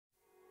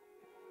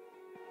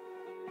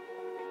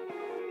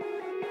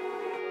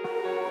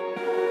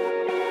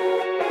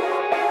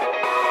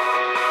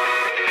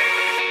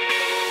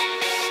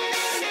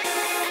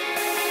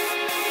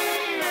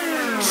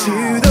To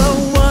the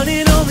one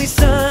and only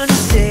Son who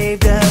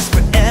saved us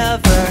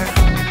forever,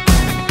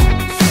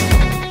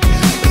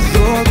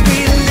 Lord, we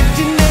lift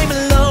your name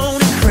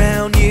alone and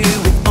crown you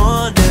with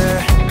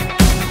honor.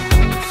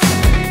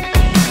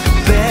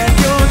 Let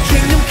your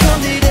kingdom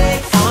come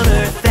today on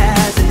earth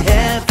as in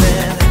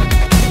heaven,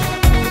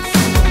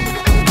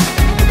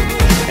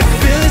 and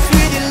fill us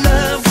with your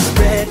love,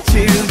 spread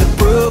to the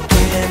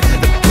broken,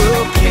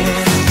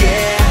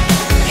 yeah.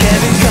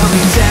 Heaven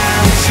coming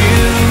down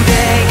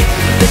today,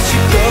 let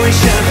your glory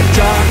shine the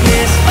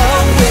darkness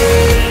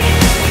away,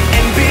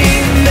 and be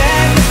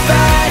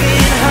magnified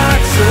in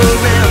hearts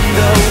around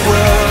the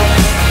world.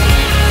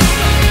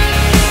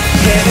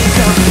 Heaven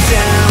coming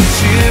down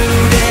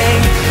today,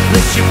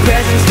 let your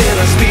presence fill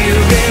our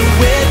spirit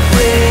with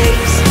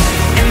praise,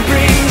 and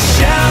bring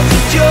shouts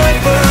of joy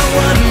for how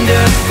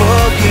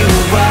wonderful you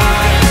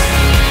are.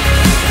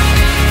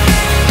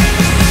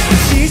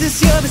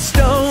 Jesus, you're the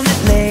stone that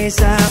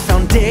lays our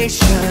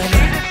foundation.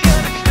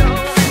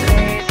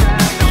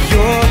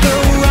 You're the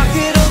rock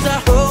that holds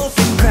our hope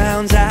and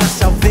crowns our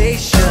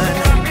salvation.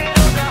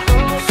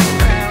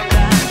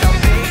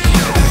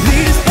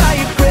 Lead us by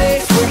your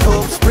grace where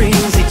hope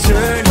springs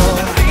eternal,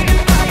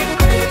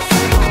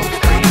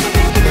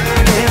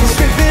 and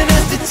strengthen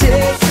us to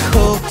take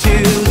hope to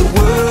the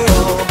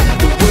world,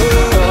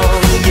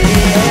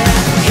 yeah.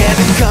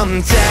 Heaven come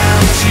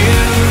down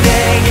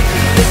today,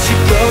 let your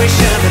glory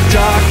shine the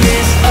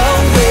darkness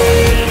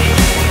away,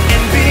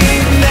 and be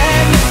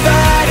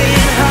magnified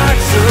in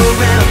hearts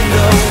around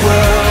the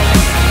world.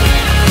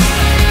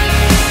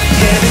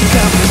 Heaven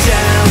come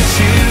down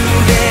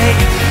today,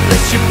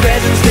 let your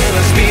presence fill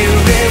our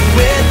spirit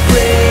with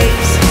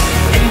praise,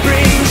 and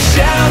bring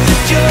shouts of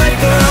joy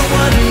for how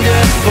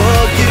wonderful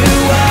you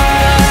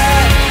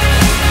are.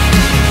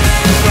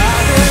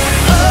 Father,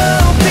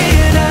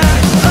 open our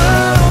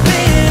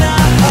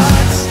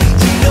hearts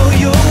to know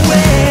your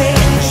way.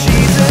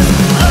 Jesus,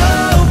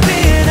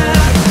 open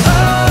our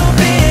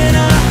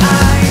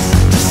eyes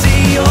to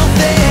see your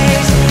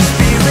face.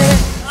 Spirit,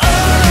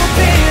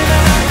 open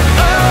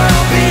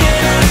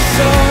our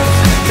souls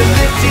to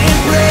lift in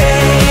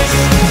praise.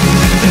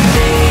 The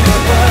name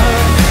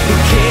above, who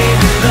came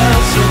in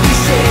love, so we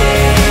say.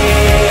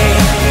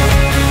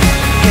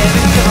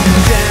 Heaven come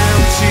down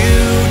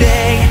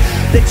today,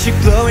 let your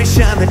glory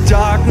shine the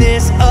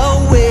darkness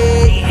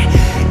away,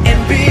 and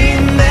be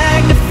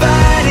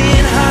magnified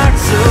in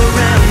hearts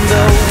around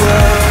the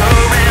world.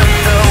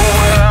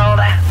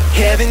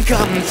 Heaven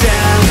come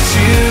down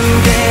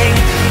today,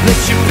 let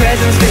your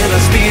presence fill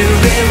our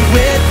spirit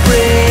with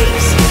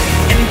praise,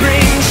 and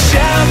bring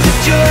shouts of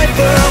joy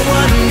for how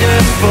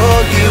wonderful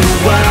you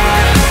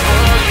are.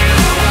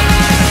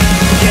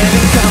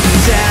 Heaven come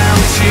down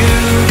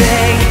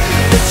today,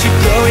 let your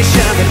glory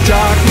shine the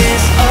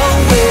darkness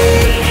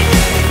away,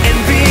 and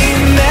be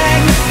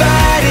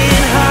magnified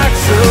in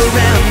hearts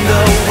around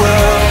the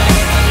world.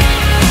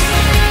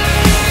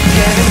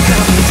 Heaven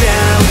come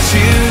down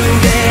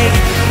today,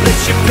 let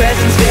your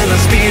presence fill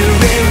our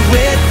spirit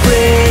with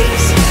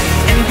praise,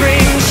 and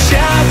bring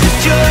shouts of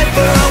joy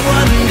for how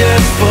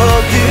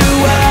wonderful you